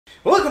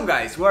Welcome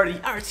guys, we are the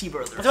RT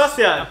Brothers.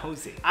 Sebastian, I'm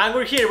Jose. and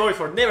we're here, boys,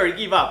 for Never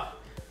Give Up.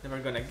 Never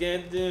gonna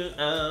get you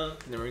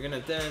out, never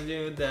gonna turn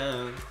you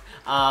down.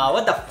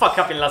 What the fuck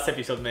happened last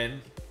episode,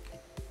 man?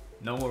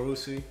 No more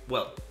Usui.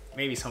 Well,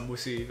 maybe some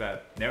Usui,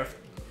 but nerfed.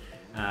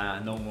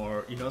 No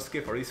more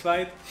Inosuke for this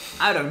fight.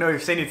 I don't know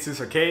if Zenitsu's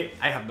okay.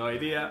 I have no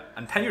idea.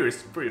 And Tanjiro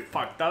is pretty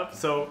fucked up.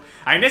 So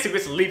Nezuko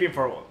is leaving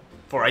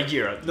for a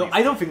year at No, least.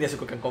 I don't think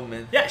Nezuko can come,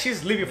 man. Yeah,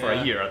 she's leaving for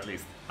a year at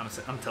least.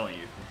 I'm telling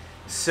you.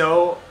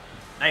 So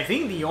I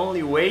think the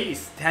only way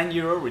is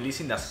Tanjiro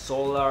releasing the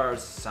solar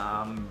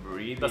sun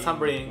breathing. The sun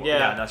breathing, yeah.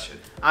 Yeah, that shit.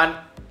 And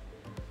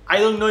I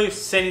don't know if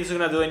Zenitsu's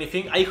gonna do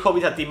anything. I hope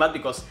it's a team up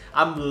because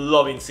I'm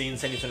loving seeing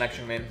Zenitsu in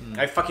action, man.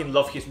 I fucking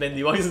love his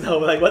bendy voice now.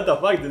 Like, what the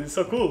fuck, dude? It's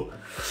so cool.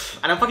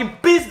 And I'm fucking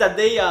pissed that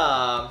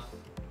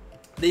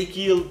they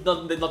killed,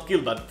 not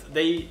killed, but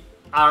they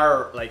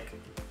are like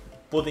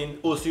putting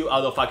Usu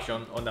out of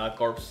action on a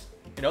corpse.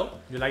 You know?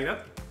 You like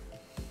that?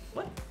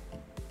 What?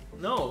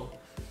 No.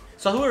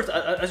 So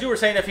as you were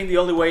saying, I think the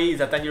only way is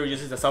that Tanjiro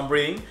uses the sun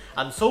breathing,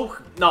 and so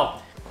no.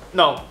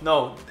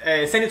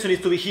 Zenitsu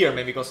needs to be here,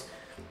 man, because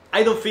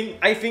I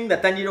think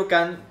that Tanjiro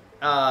can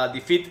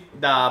defeat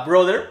the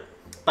brother,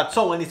 but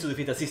someone needs to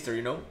defeat the sister,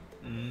 you know.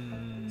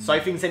 So I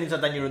think Zenitsu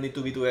and Tanjiro need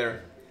to be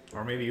together.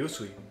 Or maybe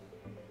Usui.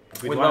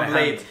 With one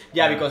blade.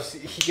 Yeah, because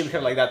he killed her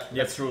like that.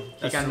 That's true.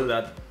 He can do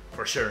that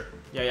for sure.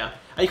 Yeah.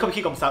 I hope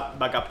he comes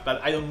back up, but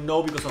I don't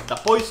know because of the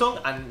poison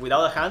and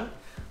without a hand.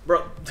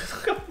 Bro,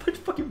 how much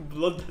fucking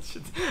blood that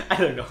shit. I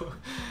don't know.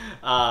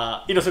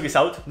 Inosuke's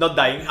out, not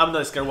dying. I'm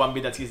not scared one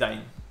bit that he's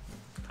dying.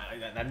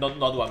 Not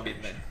one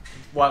bit, man.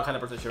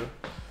 100% sure.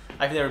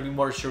 I've never been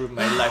more sure in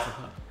my life.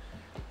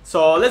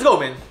 So let's go,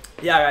 man.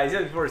 Yeah, guys,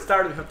 just before we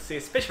start, we have to say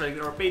especially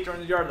to our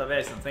patrons, you are the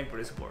best, and thank you for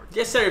the support.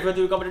 Yes, sir. If you want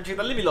to become a check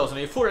the limit laws on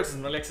your 4 X's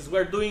and Alexis,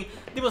 we're doing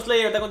Demon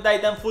Slayer, Attack on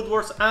Titan, Food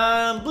Wars,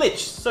 and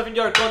Bleach. So if you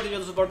enjoy our content, you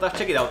want to support us,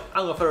 check it out.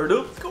 And without further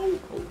ado, let's go.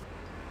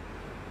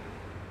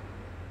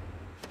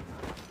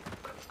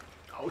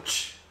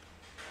 Ouch.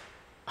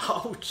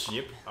 Ouch.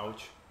 Yep,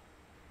 ouch.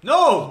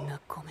 No!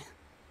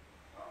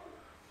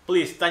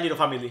 Please, Tanjiro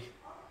family.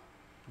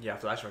 Yeah,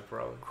 flashback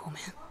probably.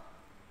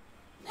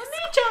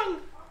 Oni-chan!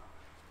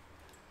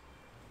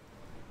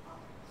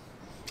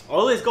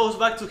 Always goes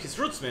back to his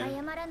roots, man.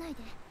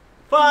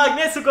 Fuck,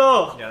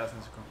 Nezuko! Yeah, that's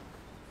Nezuko.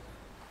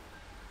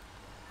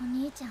 お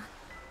兄ちゃん、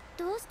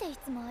どうしてい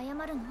つも謝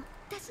るの？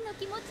私の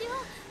気持ちを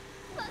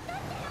分かってよ。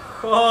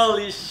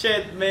 Holy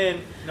shit,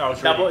 man. No,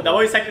 the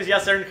voice actress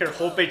just earned her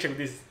whole paycheck with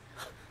this.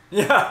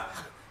 Yeah.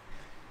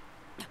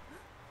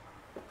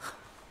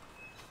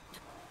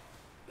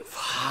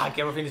 Fuck,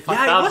 everything is fucked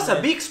Yeah, up. it was a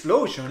man. big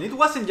explosion. It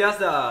wasn't just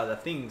the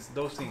things,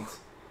 those things.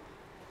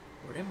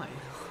 Where am I?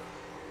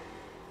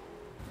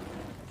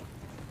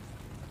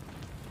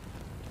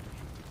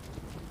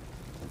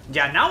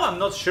 Yeah, now I'm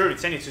not sure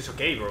if Zenitsu's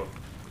okay, bro.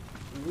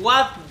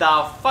 What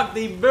the fuck?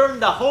 They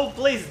burned the whole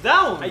place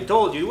down. I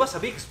told you, it was a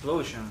big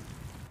explosion.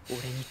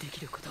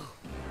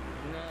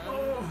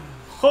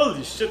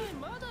 Holy shit.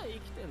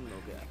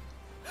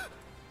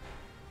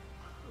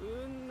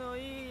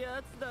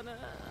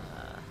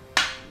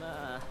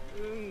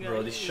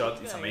 Bro, this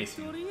shot is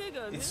amazing.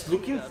 It's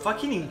looking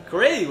fucking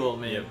incredible,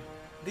 man. Yep.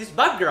 This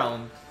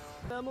background.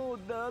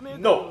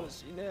 No.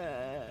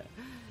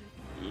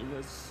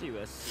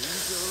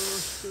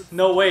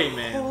 No way,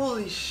 man.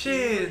 Holy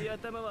shit!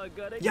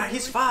 Yeah,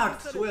 he's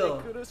fucked as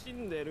well.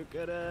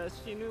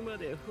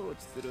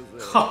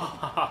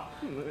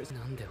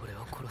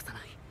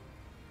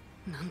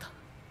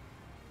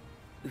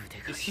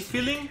 Is he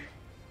feeling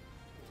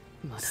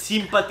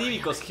sympathy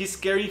because he's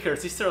carrying her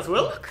sister as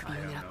well? I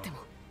don't know.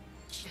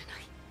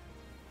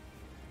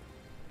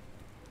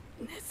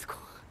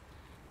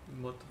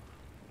 What?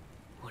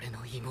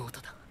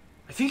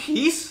 I think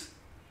he is.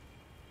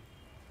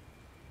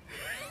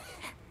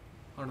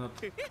 Or not.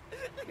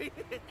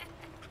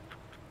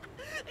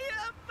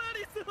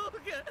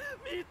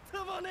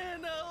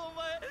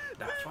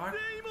 That far?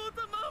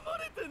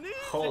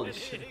 Holy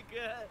shit.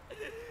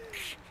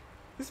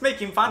 He's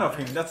making fun of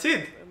him, that's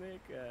it.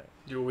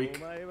 You're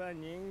weak.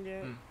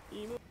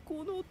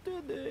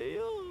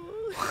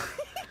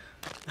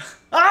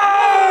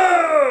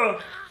 Ah!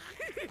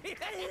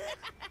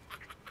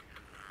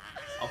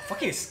 I'm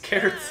fucking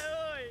scared.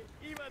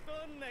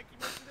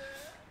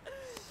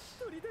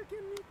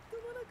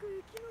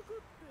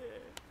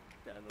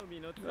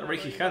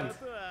 Break his hand.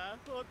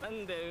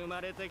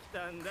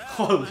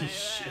 Holy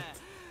shit.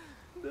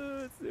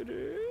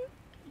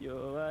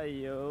 弱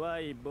い弱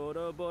いボ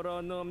ロボ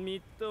ロのみ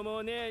っと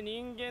もねえ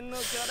人間の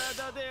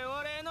体で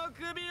俺の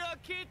首を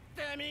切っ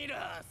てみろ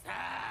さ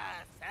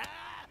あさ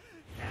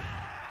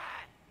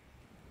あ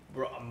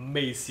Bro,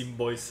 amazing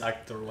voice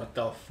actor, what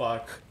the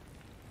fuck.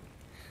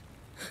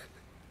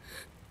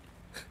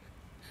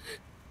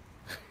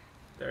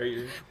 There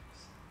you go.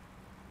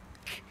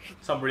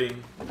 Some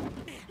breathing.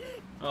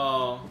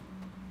 Oh.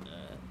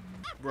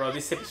 Bro,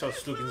 this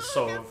episode's looking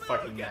so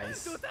fucking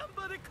nice.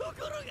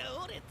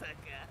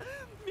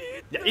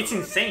 Yeah, it's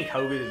insane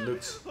how good it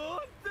looks.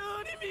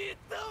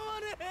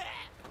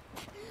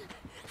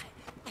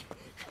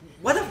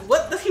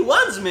 What does he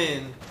want,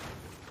 man?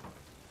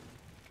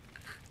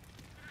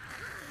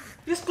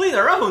 He's playing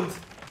around.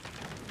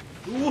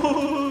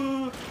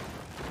 Whoa.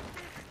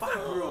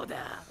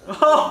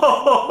 Oh.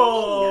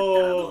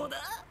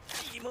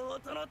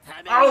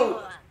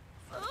 Ow.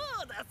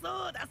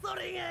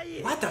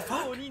 What the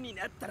fuck?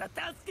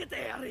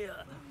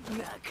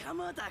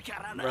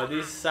 Bro,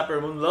 this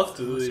Super Moon loves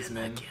to do this,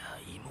 man.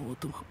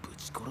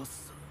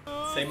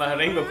 Same as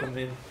Rainbow come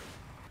in.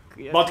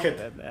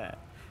 Butthead.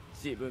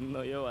 I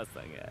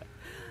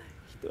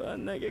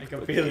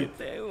can feel it.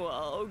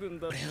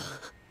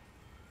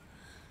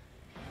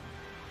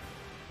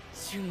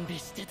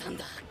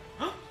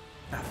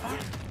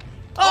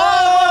 Oh,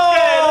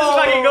 okay, let's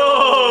fucking go!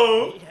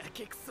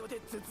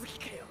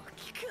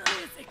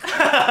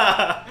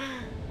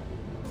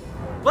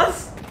 What?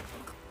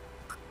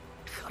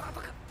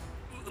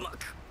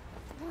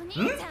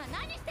 Hmm?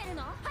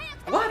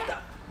 What?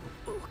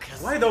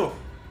 Why though?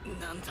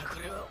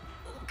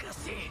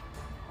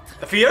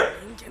 The fear?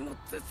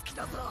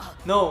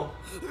 No.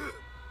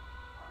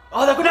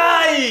 Oh, the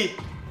kunai!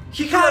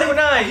 He had a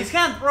kunai! His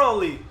hand,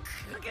 probably!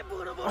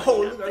 Oh,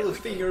 look at those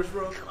fingers,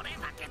 bro.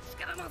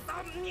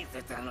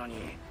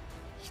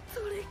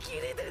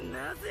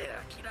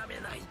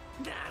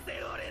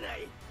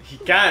 He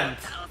can't.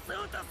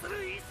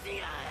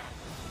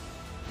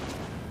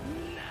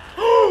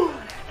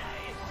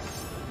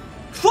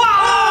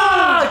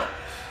 Fuck!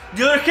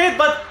 The other hit,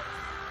 but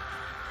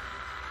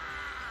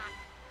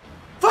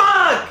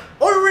fuck!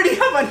 Already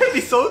have an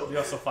episode.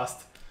 You're so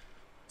fast.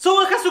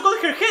 Someone has to call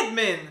her head,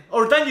 man,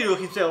 or Tanjiro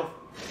himself.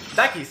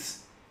 Dakis.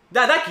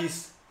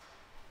 Dakis.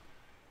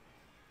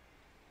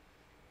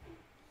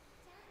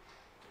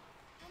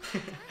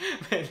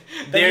 Man,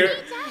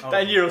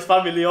 Tanjiro's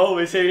family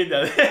always saying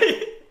that.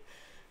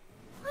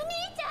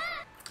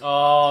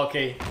 Oh,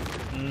 okay.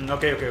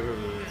 Okay.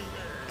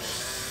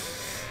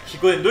 He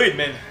couldn't do it,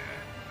 man.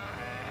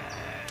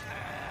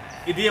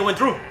 It didn't went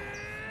through.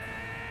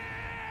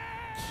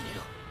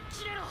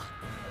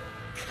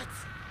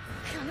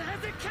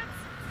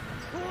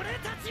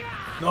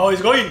 No,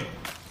 he's going.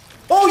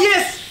 Oh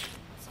yes!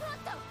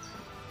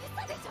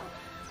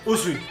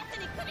 Usui.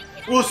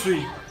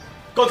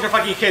 Got her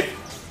fucking head.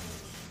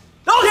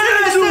 Oh,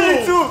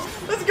 Zenitsu!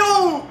 Let's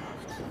go!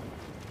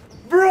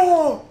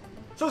 Bro!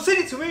 So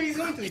Zenitsu maybe he's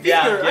going to defeat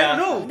her, I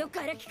don't know.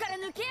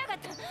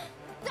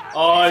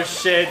 Oh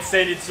shit,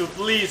 Zenitsu,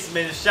 please,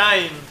 man,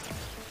 shine.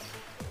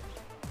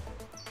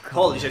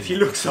 Holy shit, he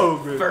looks so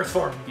good. First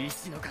form.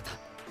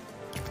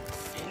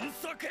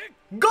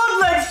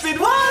 Godlike speed,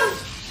 what?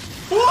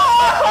 Whoa!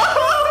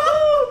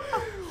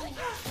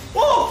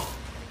 Oh!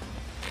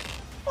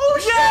 Oh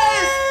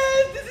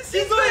shit! This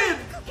is insane!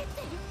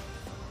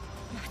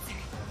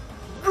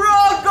 Bro,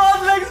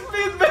 godlike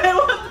speed, man,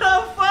 what the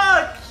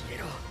fuck?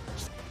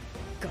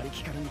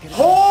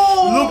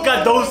 Oh! Look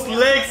at those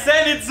legs,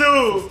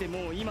 Zenitsu!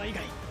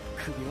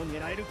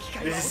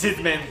 This is it,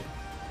 man.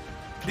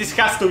 This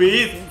has to be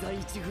it.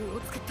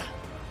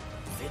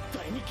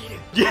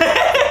 Yeah!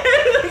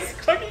 Let's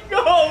fucking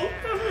go!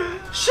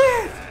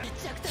 Shit!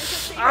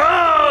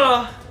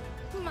 Ah!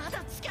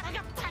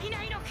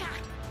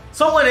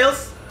 Someone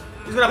else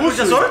is gonna push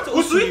a sword?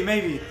 Usui?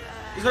 Maybe.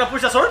 He's gonna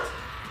push a sword?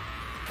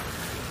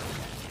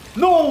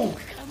 No!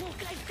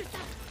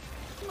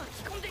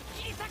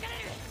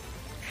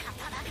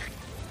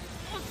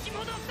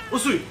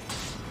 Usui!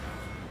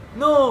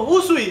 No!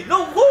 Usui!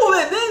 No! Who?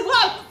 Then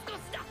what?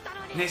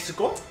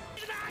 Nezuko?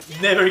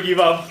 Never give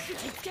up.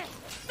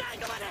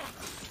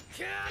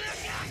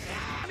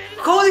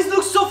 Oh, this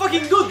looks so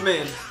fucking good,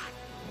 man!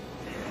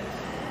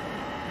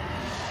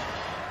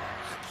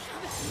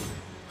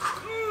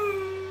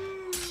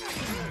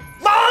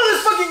 Oh,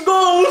 let's fucking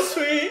go,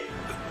 Usui!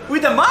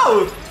 With the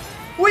mouth!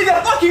 With the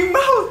fucking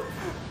mouth!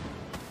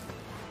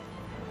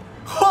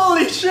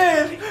 Holy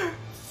shit!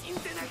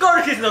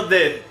 Gork is not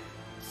dead!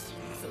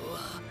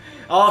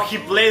 Oh, he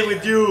played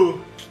with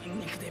you!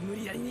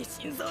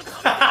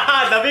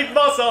 The big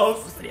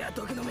muscles!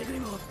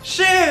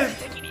 Shit!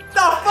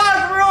 The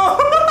fuck, bro!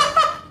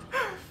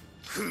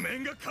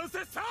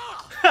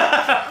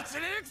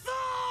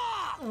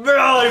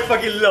 Bro, I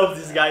fucking love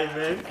this guy,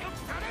 man.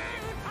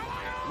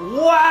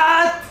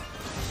 What?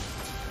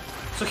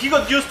 So he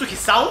got used to his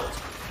sound?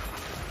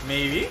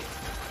 Maybe?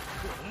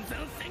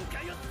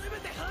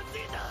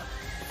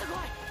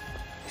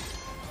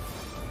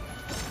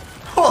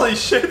 Holy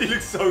shit, he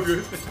looks so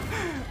good.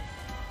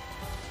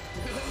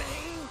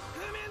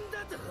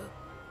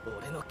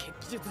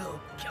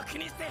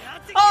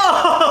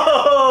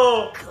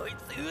 Oh!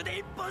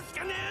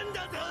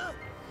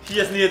 He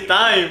just needed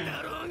time.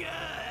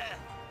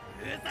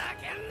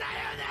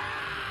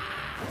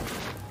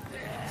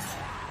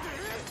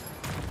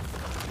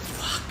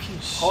 Fucking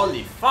shit.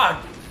 Holy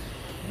fuck.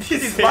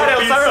 These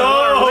battles are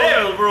so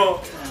real,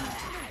 bro.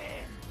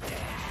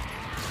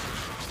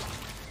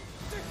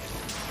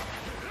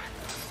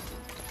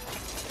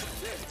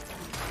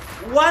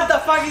 What the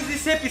fuck is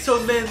this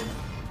episode, man?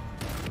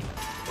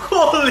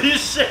 Holy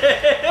shit!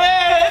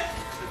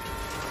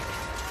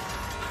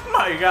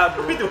 My god,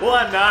 bro. With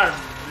one arm,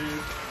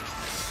 dude.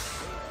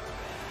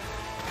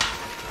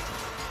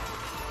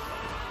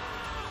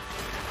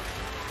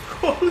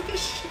 Holy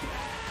shit.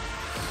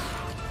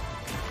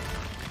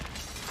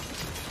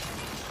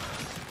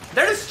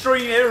 They're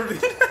destroying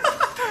everything.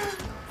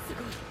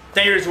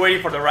 Taylor is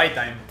waiting for the right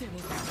time.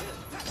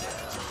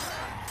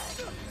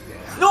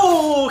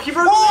 No, he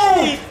broke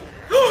me!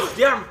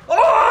 The arm.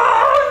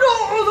 Oh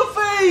no, the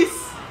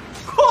face!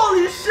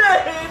 Holy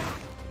shit!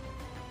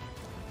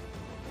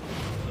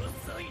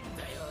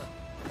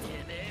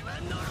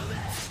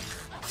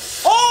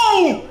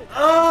 Oh!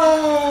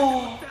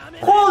 Oh!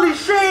 Holy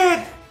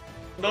shit!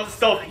 Don't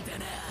stop.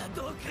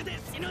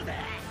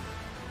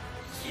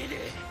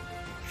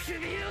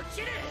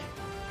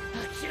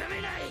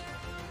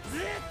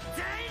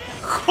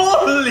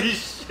 Holy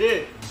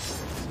shit!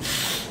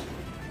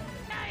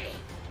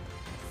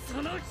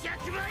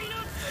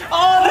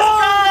 Oh,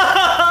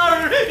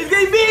 the scar! It's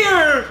getting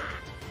bigger!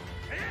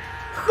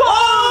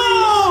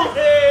 Oh!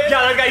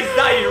 Yeah, that guy's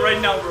dying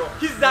right now, bro.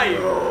 He's dying.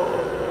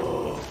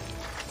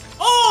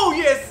 Oh,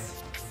 yes!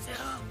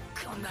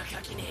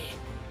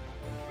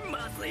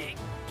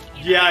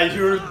 Yeah,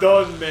 you're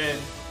done, man.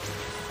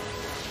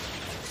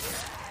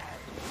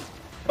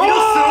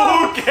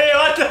 Oh! Okay,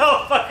 what the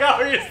fuck? How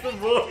are you still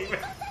moving, man?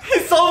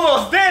 He's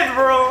almost dead,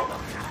 bro.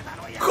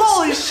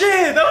 Holy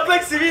shit! The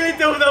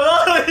flexibility of the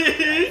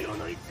body!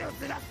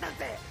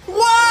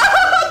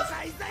 What?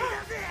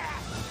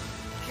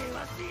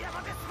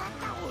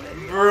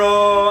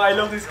 Bro, I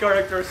love this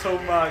character so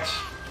much.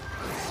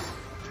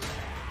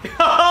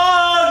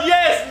 Oh,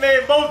 yes,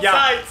 man! Both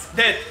sides!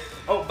 Dead.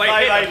 Oh, by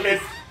By head.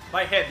 head.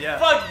 By head, yeah.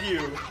 Fuck you!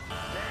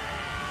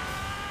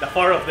 The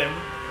four of them.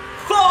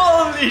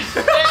 Holy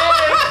shit!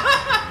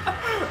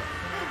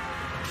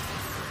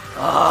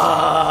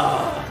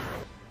 Ah!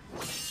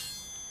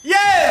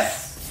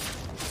 Yes!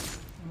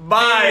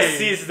 Bye!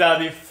 This is the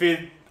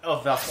defeat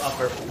of the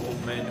upper pool,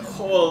 man.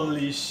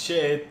 Holy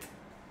shit.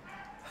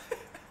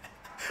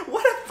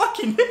 What a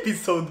fucking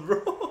episode,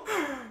 bro!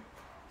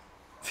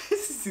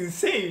 This is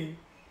insane.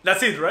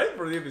 That's it, right?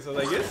 For the episode,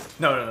 I guess?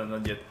 No,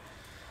 not yet.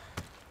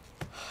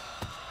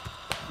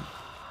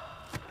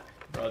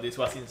 Bro, this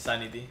was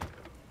insanity.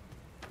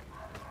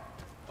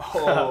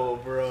 Oh,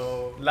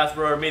 bro. Last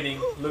brother meeting,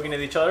 looking at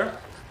each other.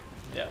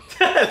 Yeah.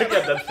 Look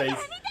at that face.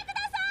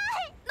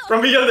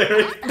 From beyond the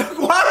earth.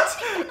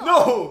 What?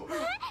 No!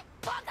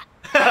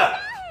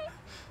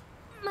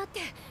 待っ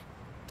て、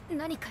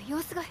何か様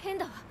子が変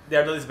だわ。 They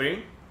are not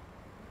whispering.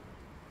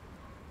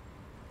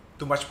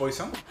 Too much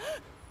poison?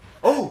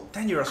 Oh,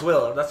 Tanjiro as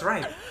well, that's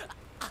right.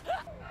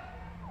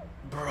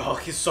 Bro,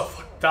 he's so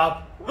fucked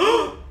up.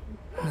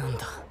 なん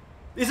だ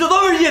It's not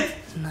over yet!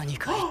 何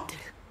か言ってる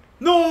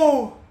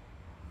No!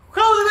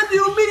 How did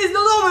you mean it's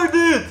not over,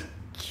 dude?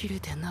 切れ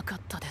てなかっ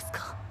たです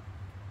か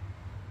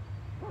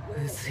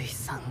宇髄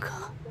さんが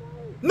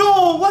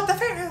No! What the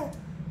hell?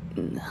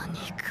 何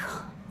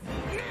か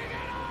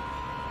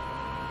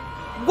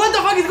What the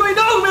fuck is going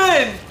on,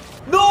 man?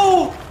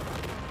 No!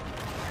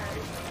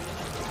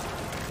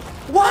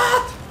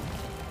 What?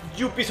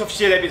 You piece of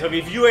shit episode,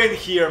 if you ain't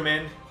here,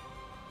 man.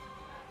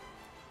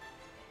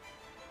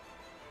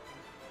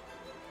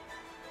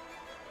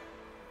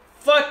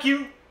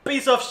 Fucking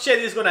piece of shit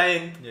is gonna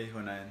end. Yeah, he's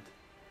gonna end.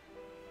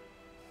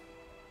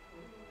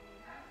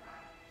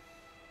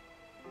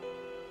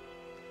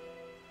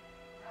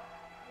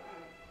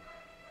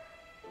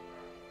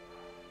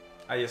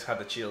 I just had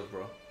the chills,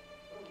 bro.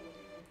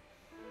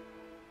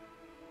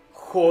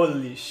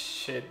 Holy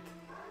shit.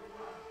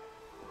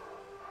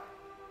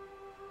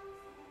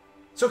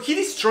 So he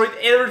destroyed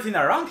everything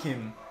around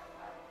him.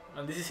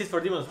 And this is it for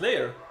Demon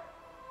Slayer.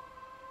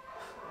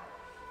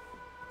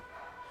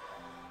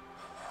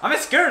 I'm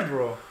scared,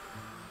 bro.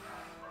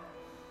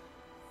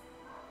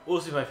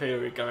 Uzi is my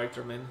favorite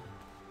character, man.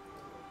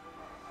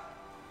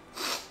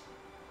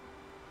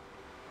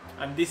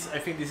 And this, I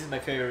think this is my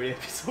favorite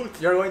episode.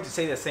 You're going to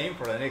say the same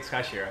for the next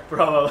Hashira.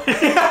 Probably.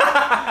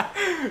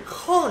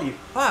 Holy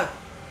fuck.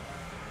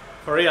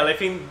 For real, I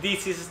think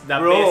this is the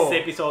Bro. best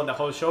episode on the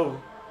whole show.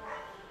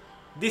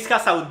 This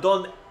has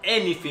outdone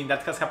anything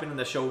that has happened on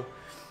the show.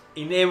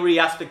 In every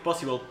aspect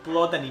possible.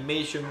 Plot,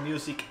 animation,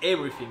 music,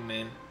 everything,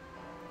 man.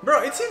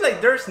 Bro, it seems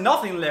like there's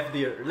nothing left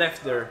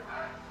there.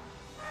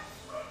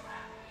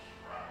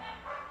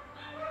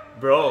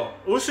 Bro,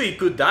 Usui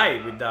could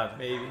die with that.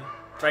 Maybe.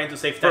 Trying to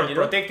save For Tanjiro.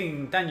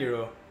 protecting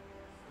Tanjiro.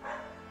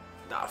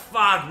 The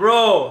fuck,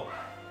 bro!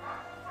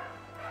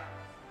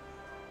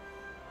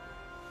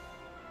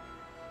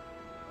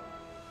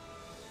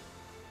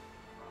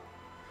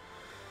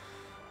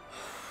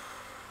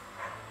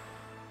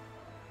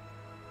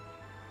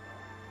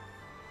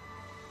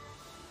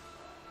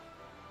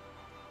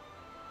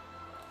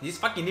 These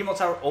fucking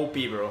demons are OP,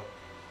 bro.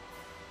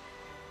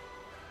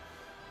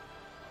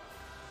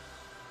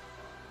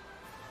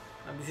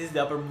 And this is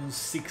the Upper Moon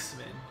 6,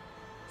 man.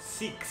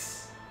 6.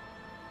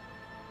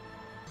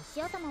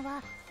 塩玉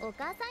はお母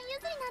さん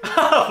譲りなん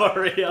だ。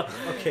 For real. お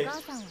Okay.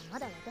 母さんはま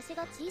だ私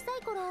が小さ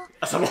い頃、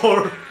 As a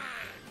more.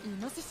 イ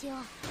ノシシを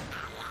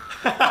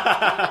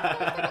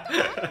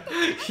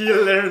He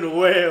learned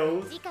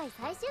well. 次回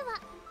最終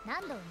話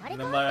何度生まれ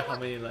No 変わ matter って how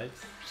も many lives.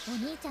 お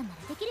兄ちゃんな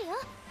らできるよ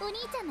お兄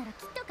ちゃんならき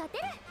っと勝て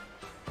る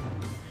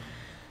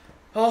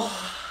Oh,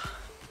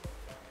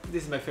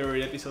 this is my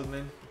favorite episode,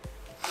 man.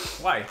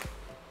 Why?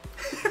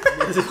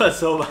 This was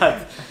so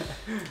bad.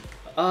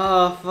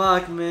 Oh,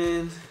 fuck,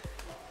 man.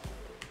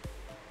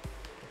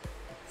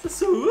 This is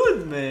so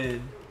good,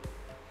 man.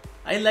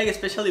 I like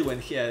especially when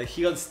he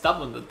got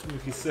stabbed on the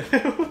his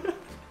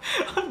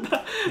on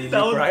the Did you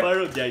down cry? part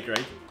of, yeah, I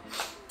cried.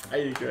 I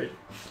did cry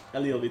a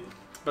little bit,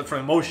 but from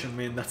emotion,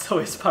 man. That's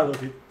always part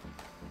of it.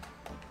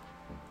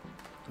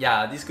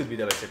 Yeah, this could be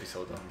the best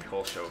episode on the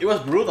whole show. It was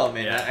brutal,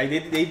 man. Yeah.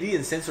 They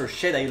didn't censor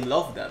shit. I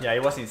love that. Yeah,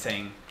 it was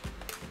insane.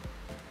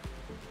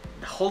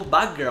 The whole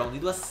background,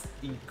 it was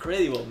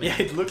incredible, man. Yeah,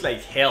 it looked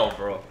like hell,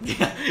 bro.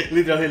 Yeah,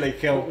 literally like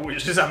hell.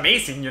 Which is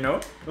amazing, you know?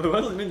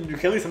 What? I mean,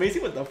 hell is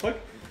amazing. What the fuck?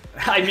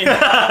 I mean,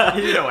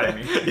 you know what I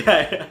mean.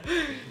 Yeah.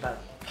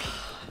 But,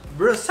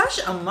 bro, such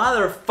a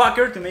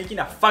motherfucker to making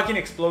a fucking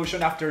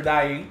explosion after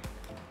dying.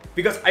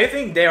 Because I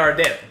think they are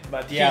dead,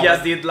 but Yeah, he just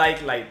but- did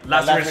like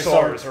last Last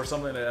resort resort. or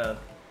something like that.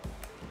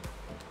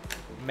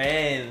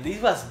 Man,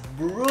 this was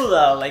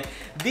brutal. Like,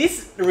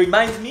 this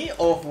reminds me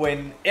of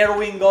when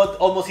Erwin got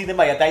almost eaten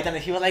by a titan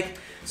and he was like,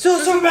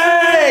 Suzume!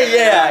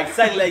 Yeah,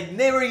 exactly. Like,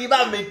 never give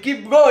up, man.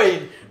 Keep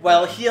going.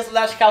 While he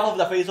slashed half of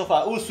the face of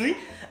Usui.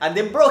 And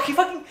then, bro, he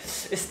fucking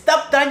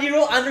stabbed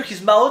Tanjiro under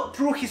his mouth,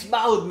 through his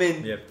mouth,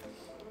 man. Yep.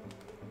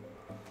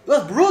 It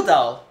was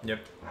brutal. Yep.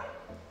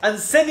 And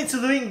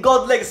Zenitsu doing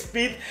godlike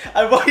speed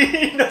and boy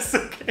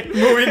Inosuke.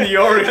 Moving the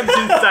organs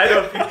inside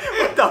of him.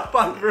 What the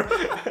fuck, bro?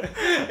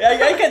 Yeah,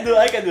 I can do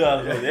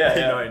that.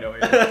 Yeah, I know.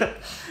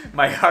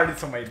 My heart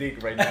is on my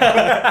dick right now.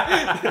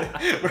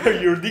 Bro,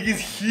 your dick is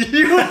huge.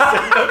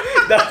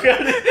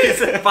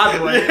 It's a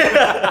fat one.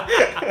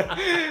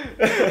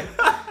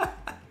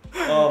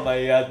 Oh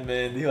my god,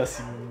 man. This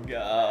was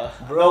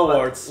Bro, no but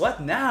words.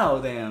 what now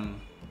then?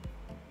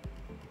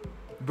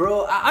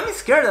 Bro, I'm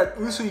scared that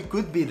Usui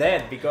could be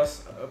dead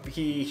because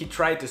he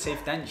tried to save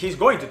Tanjiro. He's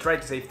going to try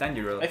to save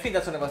Tanjiro. I think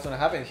that's what's gonna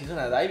happen. He's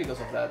gonna die because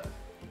of that.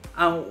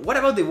 And what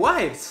about the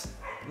wives?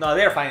 No,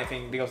 they're fine. I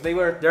think because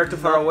they're too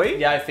far away?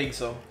 Yeah, I think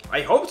so.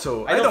 I hope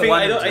so. I don't think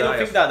want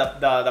that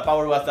the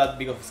power was that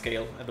big of a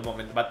scale at the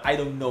moment, but I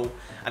don't know.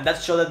 And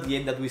that showed at the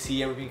end that we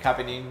see everything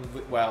happening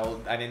while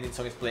an ending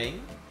song is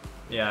playing.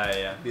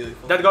 Yeah.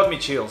 Beautiful. That got me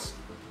chills.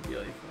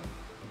 Beautiful.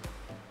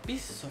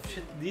 Pieces of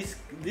shit. This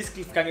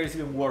cliffhanger is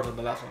even worse than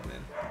the last one, man.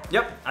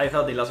 Yep, I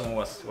thought the last one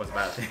was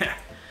bad.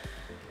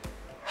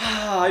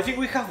 I think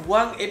we have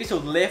one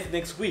episode left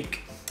next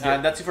week, Yeah.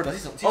 and that's it for the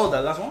season. Oh,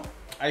 the last one?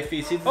 I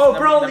think it's Oh, number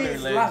probably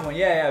it's the 11. last one.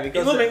 Yeah, It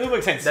because will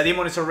make sense. the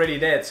demon is already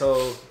dead,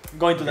 so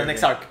Going to the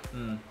next arc.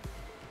 Mm.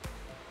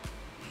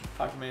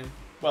 Fuck, man.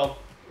 Well,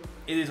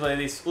 it is what it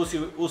is.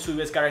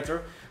 Usui's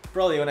character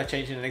probably gonna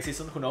change in the next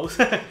season. Who knows?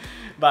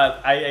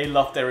 But I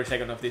loved every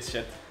second of this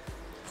shit.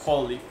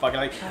 Holy fuck!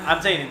 Like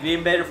I'm saying, it's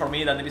even better for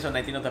me than episode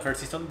 19 of the first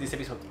season. This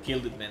episode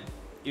killed it, man.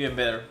 Even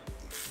better.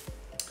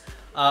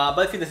 But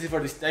I think that's it for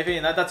this. I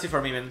think that's it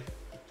for me, man.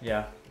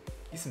 Yeah.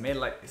 It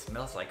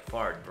smells like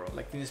fart, bro.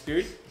 Like in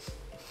spirit,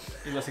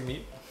 it wasn't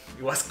me.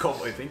 It was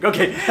cold, I think.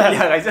 Okay, yeah,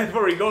 guys,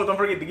 before we go, don't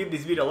forget to give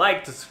this video a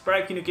like, to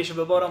subscribe, communication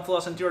bell button, follow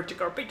us on Twitter,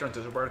 check our Patreon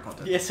to support our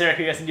content. Yes, sir. If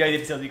you guys enjoyed the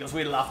episode because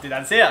we loved it,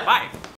 and see ya. Bye!